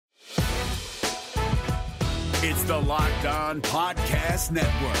It's the Locked On Podcast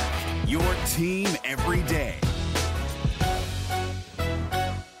Network, your team every day.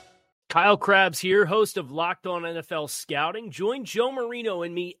 Kyle Krabs here, host of Locked On NFL Scouting. Join Joe Marino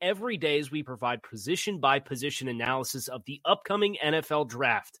and me every day as we provide position-by-position analysis of the upcoming NFL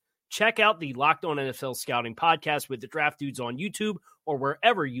Draft. Check out the Locked On NFL Scouting podcast with the Draft Dudes on YouTube or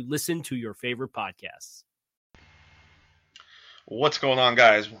wherever you listen to your favorite podcasts. What's going on,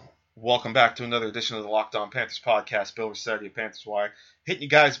 guys? Welcome back to another edition of the Locked On Panthers podcast. Bill Rossetti of Panthers Wire. Hitting you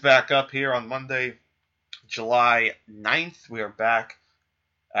guys back up here on Monday, July 9th. We are back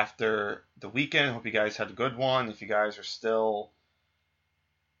after the weekend. Hope you guys had a good one. If you guys are still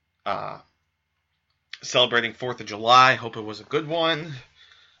celebrating 4th of July, hope it was a good one.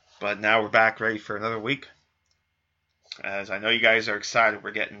 But now we're back ready for another week. As I know you guys are excited,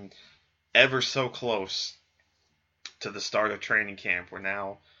 we're getting ever so close to the start of training camp. We're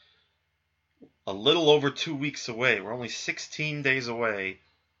now a little over 2 weeks away. We're only 16 days away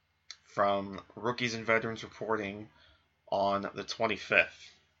from rookies and veterans reporting on the 25th.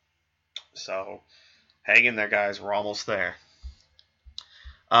 So hang in there, guys. We're almost there.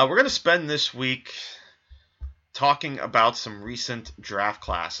 We're going to spend this week talking about some recent draft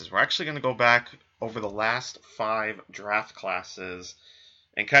classes. We're actually going to go back over the last 5 draft classes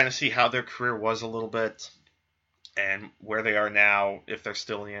and kind of see how their career was a little bit and where they are now, if they're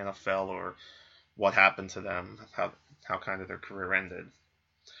still in the NFL, or what happened to them, how kind of their career ended.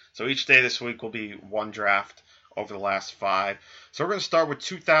 So each day this week will be one draft over the last 5. So we're going to start with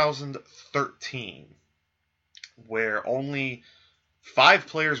 2013, where only 5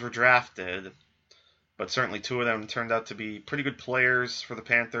 players were drafted, but certainly 2 of them turned out to be pretty good players for the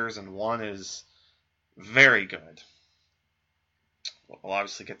Panthers, and one is very good. We'll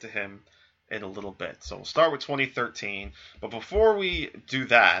obviously get to him in a little bit. So we'll start with 2013. But before we do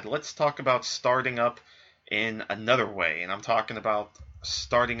that, let's talk about starting up in another way. And I'm talking about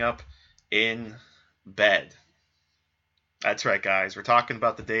starting up in bed. That's right, guys. We're talking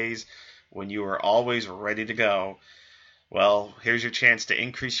about the days when you are always ready to go. Well, here's your chance to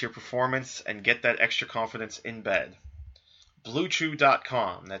increase your performance and get that extra confidence in bed.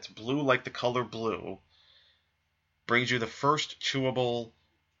 BlueChew.com, that's blue like the color blue, brings you the first chewable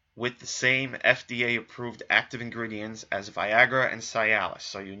with the same FDA-approved active ingredients as Viagra and Cialis,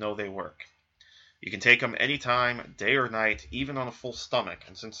 so you know they work. You can take them anytime, day or night, even on a full stomach,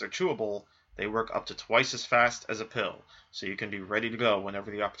 and since they're chewable, they work up to twice as fast as a pill, so you can be ready to go whenever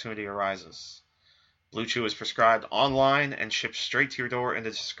the opportunity arises. Blue Chew is prescribed online and shipped straight to your door in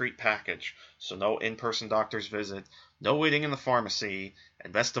a discreet package, so no in-person doctor's visit, no waiting in the pharmacy,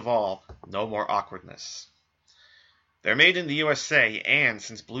 and best of all, no more awkwardness. They're made in the USA, and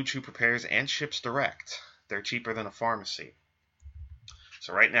since Blue Chew prepares and ships direct, they're cheaper than a pharmacy.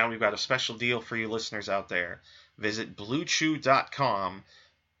 So right now we've got a special deal for you listeners out there. Visit BlueChew.com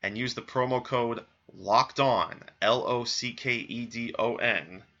and use the promo code LOCKEDON,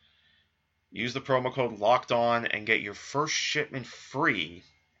 LOCKEDON. Use the promo code LOCKEDON and get your first shipment free.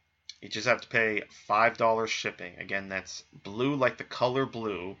 You just have to pay $5 shipping. Again, that's blue like the color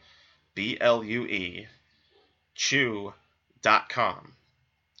blue, BLUE, chew.com.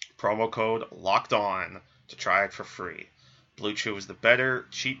 Promo code LOCKEDON to try it for free. Blue Chew is the better,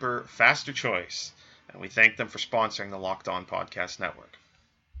 cheaper, faster choice, and we thank them for sponsoring the Locked On Podcast Network.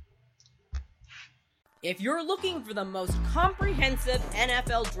 If you're looking for the most comprehensive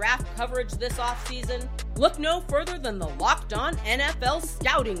NFL draft coverage this offseason, look no further than the Locked On NFL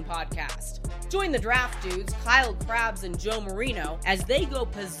Scouting Podcast. Join the Draft Dudes, Kyle Krabs and Joe Marino, as they go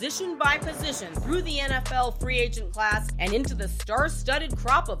position by position through the NFL free agent class and into the star-studded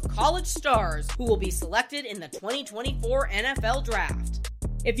crop of college stars who will be selected in the 2024 NFL Draft.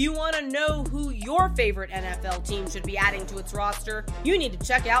 If you want to know who your favorite NFL team should be adding to its roster, you need to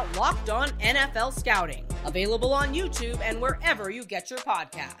check out Locked On NFL Scouting, available on YouTube and wherever you get your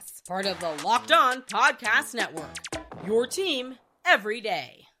podcasts. Part of the Locked On Podcast Network, your team every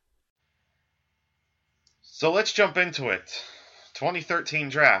day. So let's jump into it. 2013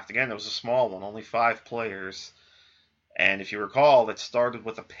 draft. Again, it was a small one, only 5 players. And if you recall, it started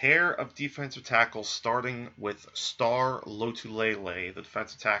with a pair of defensive tackles, starting with Star Lotulelei, the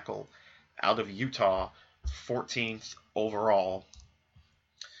defensive tackle out of Utah, 14th overall.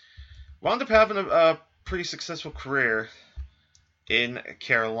 Wound up having a pretty successful career in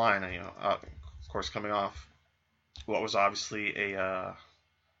Carolina. Of course, coming off what was obviously a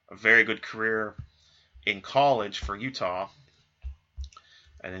very good career in college for Utah.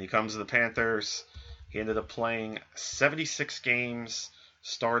 And then he comes to the Panthers. He ended up playing 76 games,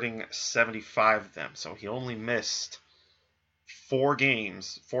 starting 75 of them. So he only missed 4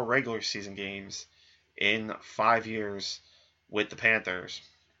 regular season games in 5 years with the Panthers.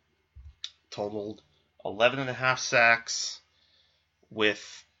 Totaled 11.5 sacks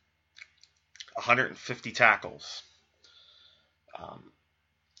with 150 tackles.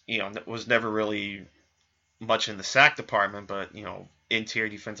 Was never really much in the sack department, but, interior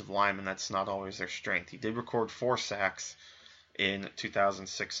defensive linemen, that's not always their strength. He did record 4 sacks in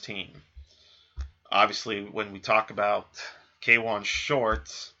 2016. Obviously, when we talk about K'Wan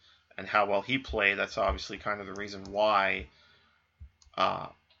Short and how well he played, that's obviously kind of the reason why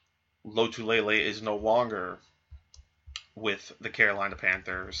Lotulelei is no longer with the Carolina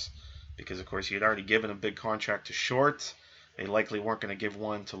Panthers, because, of course, he had already given a big contract to Short. They likely weren't going to give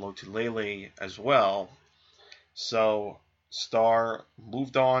one to Lotulelei as well. So Starr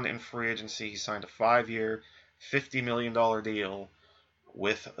moved on in free agency. He signed a 5-year, $50 million deal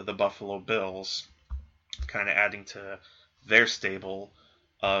with the Buffalo Bills, kind of adding to their stable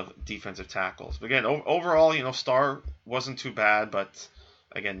of defensive tackles. But again, overall, Starr wasn't too bad, but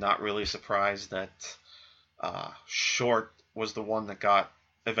again, not really surprised that Short was the one that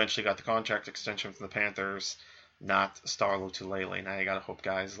eventually got the contract extension from the Panthers, not Starr Lotulelei. Now you got to hope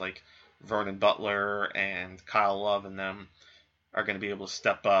guys like Vernon Butler and Kyle Love and them are going to be able to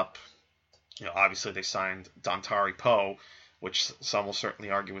step up. Obviously they signed Dontari Poe, which some will certainly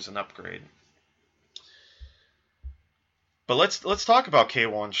argue is an upgrade. But let's talk about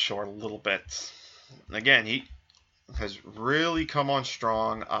K'Wan Short a little bit. Again, he has really come on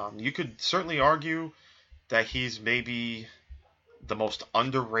strong. You could certainly argue that he's maybe the most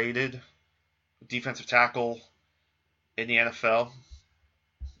underrated defensive tackle in the NFL.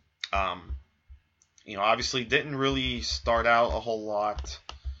 Obviously didn't really start out a whole lot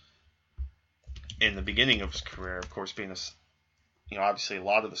in the beginning of his career. Of course, being obviously a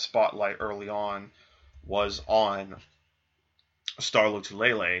lot of the spotlight early on was on Starr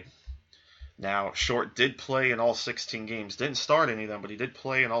Lotulelei. Now, Short did play in all 16 games. Didn't start any of them, but he did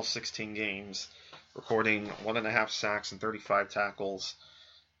play in all 16 games, recording 1.5 sacks and 35 tackles.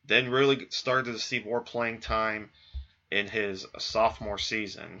 Then really started to see more playing time in his sophomore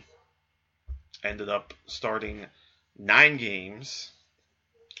season. Ended up starting 9 games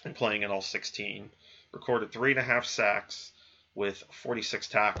and playing in all 16. Recorded 3.5 sacks with 46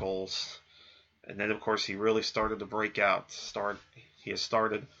 tackles. And then, of course, he really started to break out. He has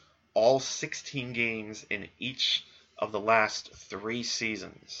started all 16 games in each of the last 3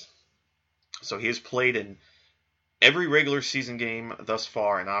 seasons. So he has played in every regular season game thus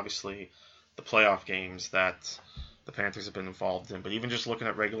far, and obviously the playoff games that the Panthers have been involved in. But even just looking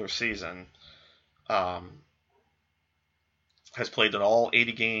at regular season, has played in all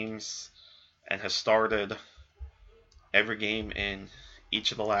 80 games and has started every game in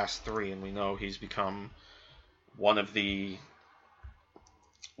each of the last 3, and we know he's become one of the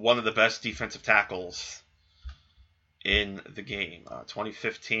best defensive tackles in the game.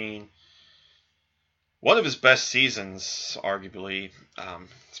 2015, one of his best seasons, arguably,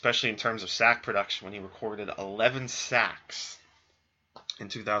 especially in terms of sack production, when he recorded 11 sacks in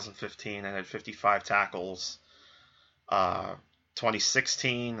 2015 and had 55 tackles.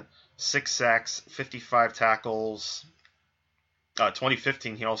 2016, 6 sacks, 55 tackles.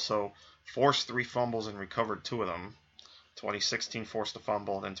 2015, he also forced 3 fumbles and recovered 2 of them. 2016 forced a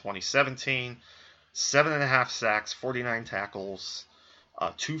fumble. Then 2017, 7.5 sacks, 49 tackles,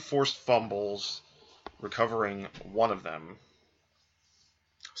 2 forced fumbles, recovering 1 of them.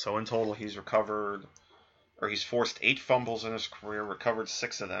 So in total, he's forced 8 fumbles in his career, recovered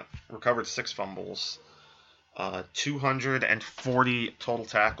 6 of them, recovered 6 fumbles, 240 total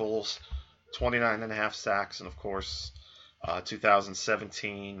tackles, 29.5 sacks, and of course,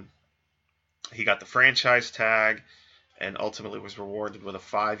 2017, he got the franchise tag and ultimately was rewarded with a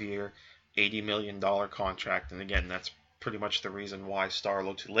 5-year, $80 million contract. And again, that's pretty much the reason why Starr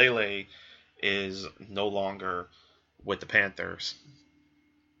Lotulelei is no longer with the Panthers.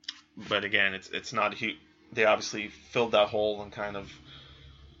 But again, it's not huge. They obviously filled that hole and kind of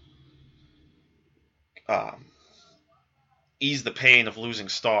eased the pain of losing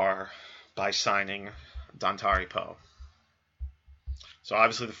Starr by signing Dontari Poe. So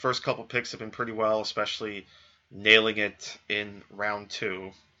obviously the first couple picks have been pretty well, especially nailing it in round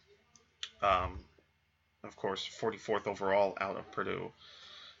 2. Of course, 44th overall out of Purdue.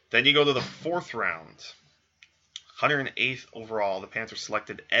 Then you go to the 4th round. 108th overall, the Panthers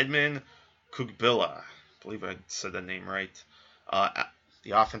selected Edmund Kugbilla. I believe I said that name right.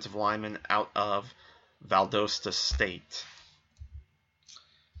 The offensive lineman out of Valdosta State.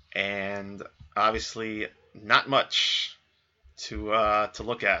 And obviously not much to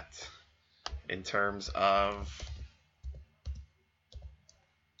look at in terms of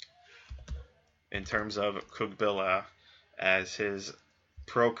in terms of Kugbilla, as his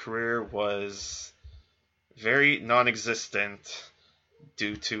pro career was very non-existent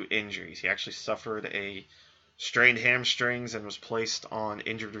due to injuries. He actually suffered a strained hamstrings and was placed on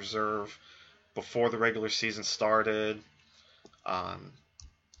injured reserve before the regular season started, and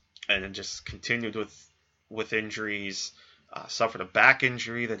then just continued with injuries. Suffered a back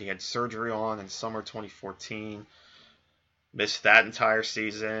injury that he had surgery on in summer 2014. Missed that entire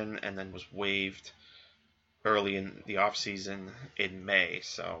season, and then was waived early in the offseason in May.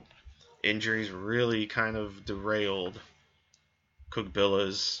 So injuries really kind of derailed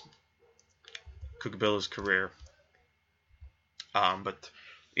Kugbilla's career. But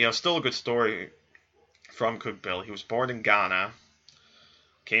still a good story from Kugbilla. He was born in Ghana,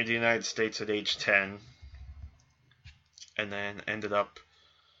 came to the United States at age 10, and then ended up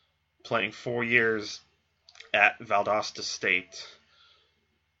playing 4 years at Valdosta State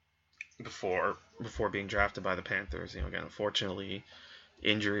before being drafted by the Panthers. Again, unfortunately,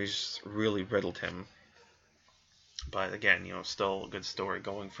 injuries really riddled him. But again, still a good story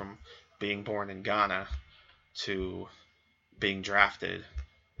going from being born in Ghana to being drafted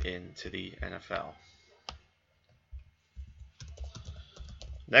into the NFL.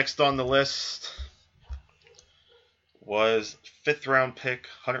 Next on the list was 5th round pick,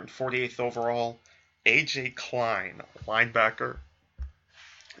 148th overall, A.J. Klein, linebacker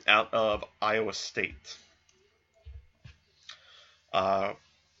out of Iowa State. 4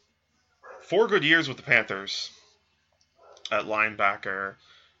 good years with the Panthers at linebacker.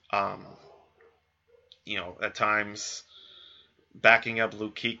 At times backing up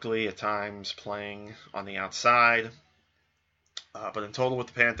Luke Kuechly, at times playing on the outside. But in total with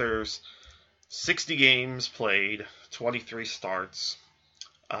the Panthers, 60 games played, 23 starts,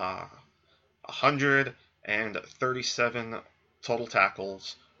 137 total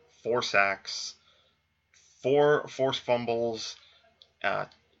tackles, 4 sacks, 4 forced fumbles,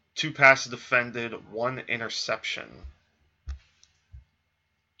 2 passes defended, 1 interception.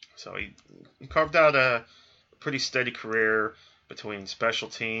 So he carved out a pretty steady career between special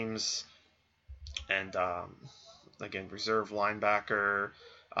teams and, again, reserve linebacker.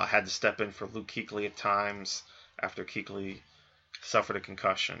 Had to step in for Luke Kuechly at times after Kuechly suffered a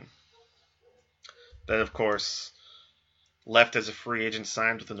concussion. Then, of course, left as a free agent,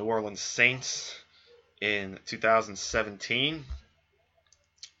 signed with the New Orleans Saints in 2017.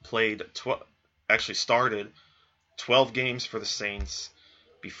 Started 12 games for the Saints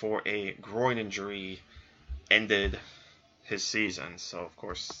before a groin injury ended his season. So, of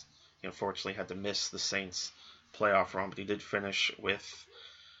course, unfortunately had to miss the Saints playoff run, but he did finish with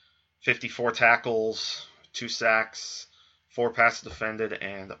 54 tackles, 2 sacks, 4 passes defended,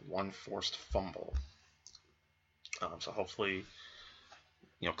 and 1 forced fumble. So hopefully,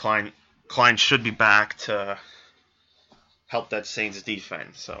 Klein should be back to help that Saints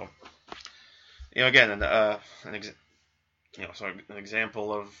defense. So, again, an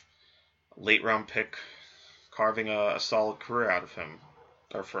example of late round pick carving a solid career out of him,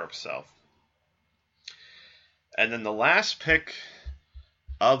 or for himself. And then the last pick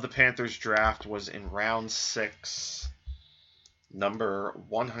of the Panthers draft was in round 6, number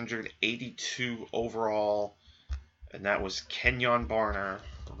 182 overall, and that was Kenyon Barner,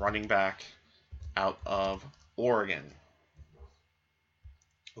 running back out of Oregon,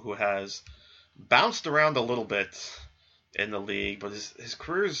 who has bounced around a little bit in the league, but his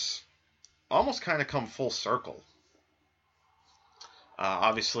career's almost kind of come full circle.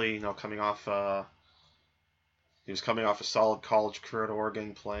 Obviously, coming off he was coming off a solid college career at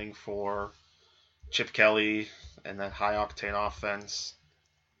Oregon, playing for Chip Kelly and that high-octane offense.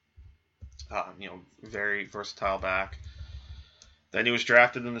 Very versatile back. Then he was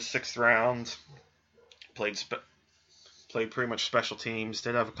drafted in the 6th round. Played pretty much special teams.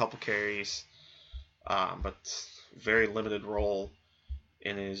 Did have a couple carries, but very limited role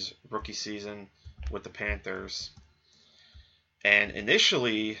in his rookie season with the Panthers. And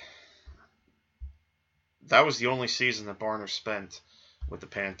initially, that was the only season that Barner spent with the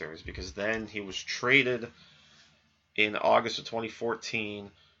Panthers, because then he was traded in August of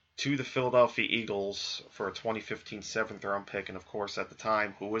 2014 to the Philadelphia Eagles for a 2015 7th round pick. And of course, at the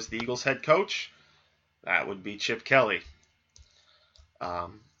time, who was the Eagles head coach? That would be Chip Kelly.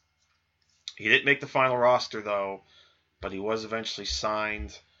 He didn't make the final roster, though, but he was eventually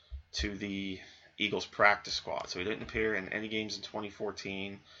signed to the Eagles practice squad. So he didn't appear in any games in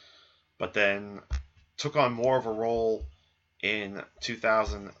 2014, but then took on more of a role in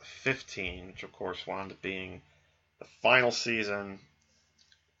 2015, which of course wound up being the final season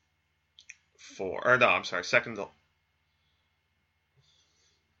second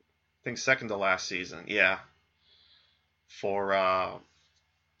think second to last season. Yeah, for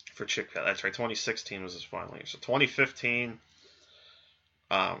Chip Kelly. That's right. 2016 was his final year. So 2015,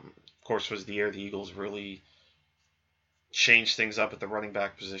 of course, was the year the Eagles really changed things up at the running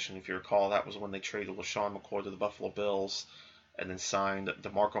back position. If you recall, that was when they traded LaShawn McCoy to the Buffalo Bills and then signed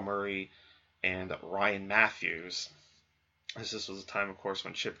DeMarco Murray and Ryan Matthews. This was a time, of course,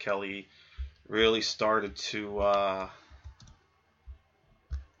 when Chip Kelly really started to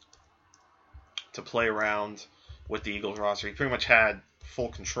play around with the Eagles roster. He pretty much had full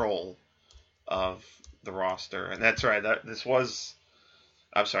control of the roster. And that's right.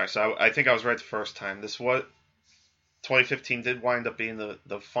 I'm sorry. So I think I was right the first time. 2015 did wind up being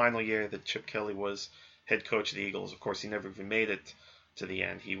the final year that Chip Kelly was head coach of the Eagles. Of course, he never even made it to the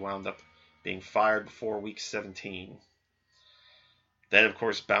end. He wound up being fired before week 17. Then, of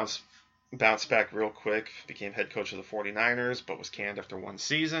course, bounced back real quick, became head coach of the 49ers, but was canned after one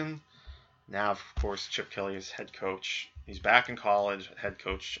season. Now, of course, Chip Kelly is head coach. He's back in college, head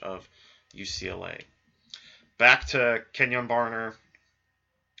coach of UCLA. Back to Kenyon Barner.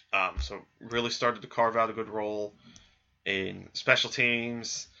 So really started to carve out a good role in special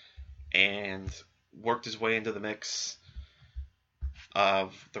teams and worked his way into the mix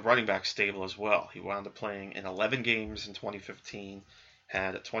of the running back stable as well. He wound up playing in 11 games in 2015,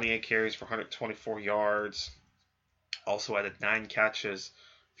 had 28 carries for 124 yards, also added 9 catches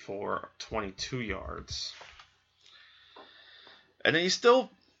for 22 yards. And then he still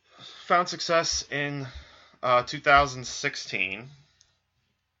found success in 2016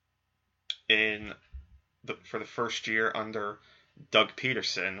 for the first year under Doug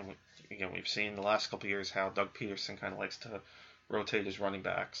Peterson. Again, we've seen the last couple of years how Doug Peterson kind of likes to rotate his running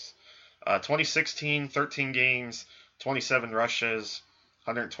backs. 2016, 13 games, 27 rushes,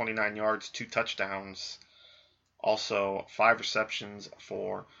 129 yards, 2 touchdowns. Also, 5 receptions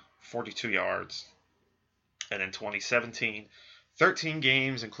for 42 yards. And in 2017, 13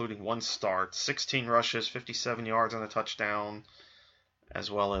 games, including 1 start, 16 rushes, 57 yards and a touchdown, as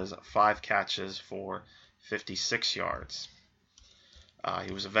well as 5 catches for 56 yards.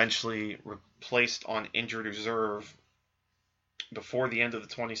 He was eventually replaced on injured reserve before the end of the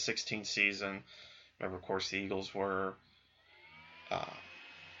 2016 season. Remember, of course, the Eagles were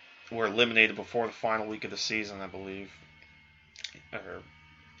eliminated before the final week of the season, I believe.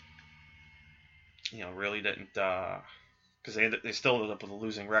 Really didn't, because they still ended up with a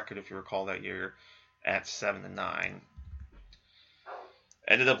losing record, if you recall, that year at 7-9.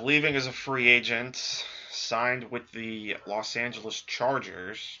 Ended up leaving as a free agent, signed with the Los Angeles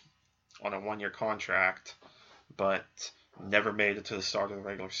Chargers on a 1-year contract, but never made it to the start of the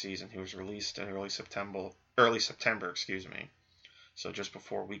regular season. He was released in early September, so just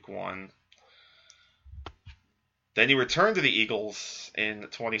before week 1. Then he returned to the Eagles in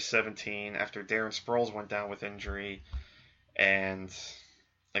 2017 after Darren Sproles went down with injury. And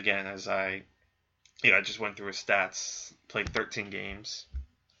again, as I just went through his stats, played 13 games.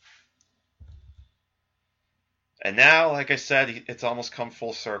 And now, like I said, it's almost come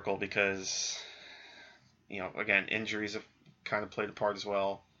full circle because, again, injuries have kind of played a part as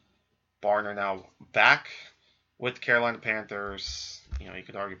well. Barner now back with the Carolina Panthers. You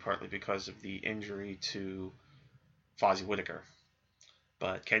could argue partly because of the injury to Fozzie Whitaker.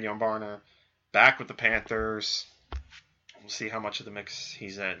 But Kenyon Barner back with the Panthers. We'll see how much of the mix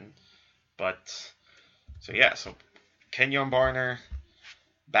he's in. But, so Kenyon Barner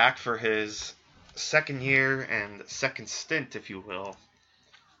back for his second year and second stint, if you will,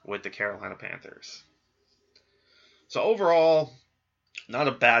 with the Carolina Panthers. So overall, not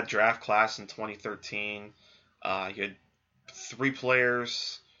a bad draft class in 2013. You had 3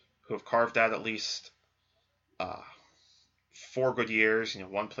 players who have carved out at least 4 good years.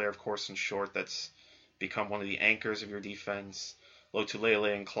 1 player, of course, in short, that's become one of the anchors of your defense.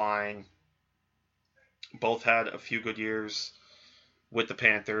 Lotulelei and Klein both had a few good years with the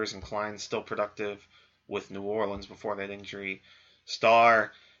Panthers, and Klein's still productive with New Orleans before that injury.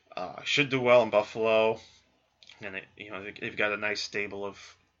 Starr should do well in Buffalo, and they've got a nice stable of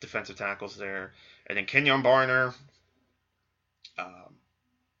defensive tackles there. And then Kenyon Barner,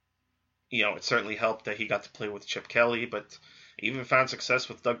 it certainly helped that he got to play with Chip Kelly, but even found success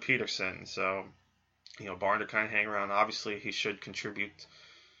with Doug Peterson. So, Barner kind of hang around. Obviously, he should contribute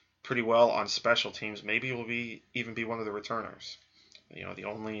pretty well on special teams. Maybe he will even be one of the returners. The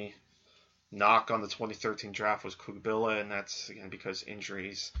only knock on the 2013 draft was Kugbilla, and that's, again, because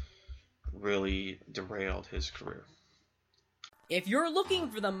injuries really derailed his career. If you're looking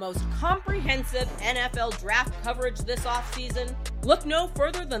for the most comprehensive NFL draft coverage this offseason, look no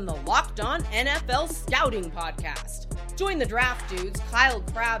further than the Locked On NFL Scouting Podcast. Join the draft dudes, Kyle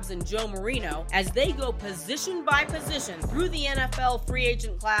Krabs and Joe Marino, as they go position by position through the NFL free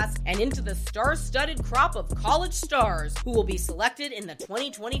agent class and into the star-studded crop of college stars who will be selected in the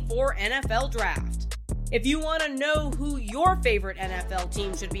 2024 NFL Draft. If you want to know who your favorite NFL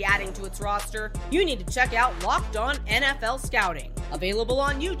team should be adding to its roster, you need to check out Locked On NFL Scouting, available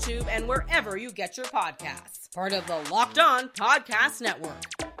on YouTube and wherever you get your podcasts. Part of the Locked On Podcast Network,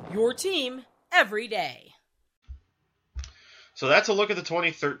 your team every day. So that's a look at the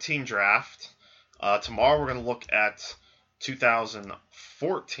 2013 draft. Tomorrow we're going to look at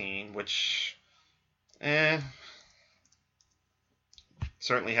 2014, which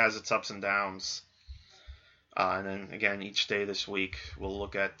certainly has its ups and downs. And then again, each day this week, we'll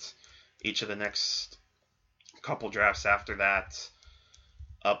look at each of the next couple drafts after that,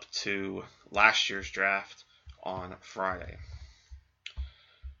 up to last year's draft on Friday.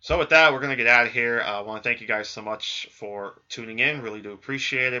 So with that, we're going to get out of here. I want to thank you guys so much for tuning in. Really do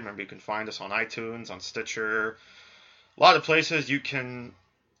appreciate it. Remember, you can find us on iTunes, on Stitcher, a lot of places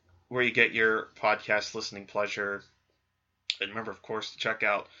where you get your podcast listening pleasure. And remember, of course, to check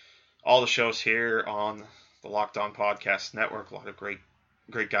out all the shows here on the Locked On Podcast Network. A lot of great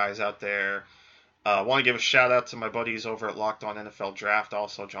guys out there. I want to give a shout out to my buddies over at Locked On NFL Draft,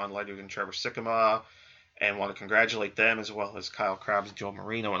 also John Ledyard and Trevor Sikkema, and want to congratulate them as well as Kyle Krabs, Joe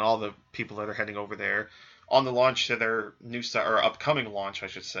Marino, and all the people that are heading over there on the launch to their upcoming launch, I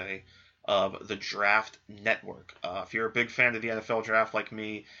should say, of the Draft Network. If you're a big fan of the NFL Draft like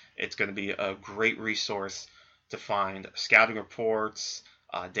me, it's going to be a great resource to find scouting reports,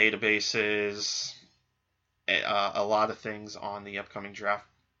 databases, a lot of things on the upcoming draft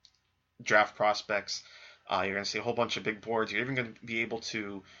prospects. You're going to see a whole bunch of big boards. You're even going to be able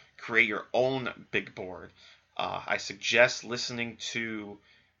to create your own big board. I suggest listening to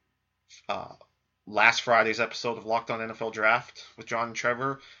last Friday's episode of Locked On NFL Draft with John and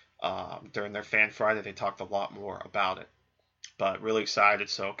Trevor. During their Fan Friday, they talked a lot more about it. But really excited,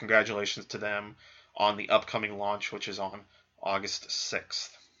 so congratulations to them on the upcoming launch, which is on August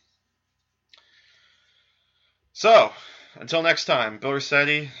 6th. So, until next time, Bill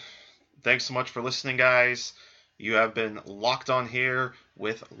Rossetti, thanks so much for listening, guys. You have been locked on here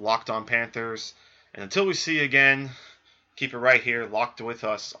with Locked On Panthers. And until we see you again, keep it right here, locked with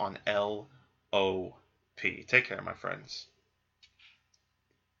us on LOP. Take care, my friends.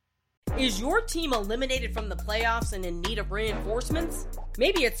 Is your team eliminated from the playoffs and in need of reinforcements?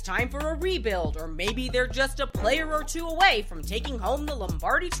 Maybe it's time for a rebuild, or maybe they're just a player or two away from taking home the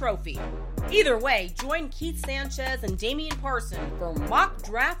Lombardi Trophy. Either way, join Keith Sanchez and Damian Parson for Mock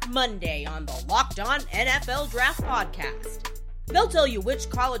Draft Monday on the Locked On NFL Draft Podcast. They'll tell you which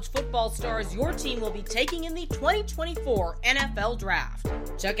college football stars your team will be taking in the 2024 NFL Draft.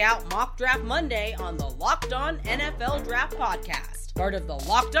 Check out Mock Draft Monday on the Locked On NFL Draft Podcast, part of the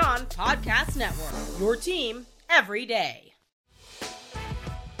Locked On Podcast Network, your team every day.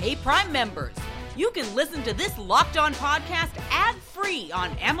 Hey, Prime members, you can listen to this Locked On podcast ad-free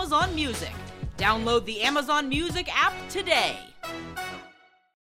on Amazon Music. Download the Amazon Music app today.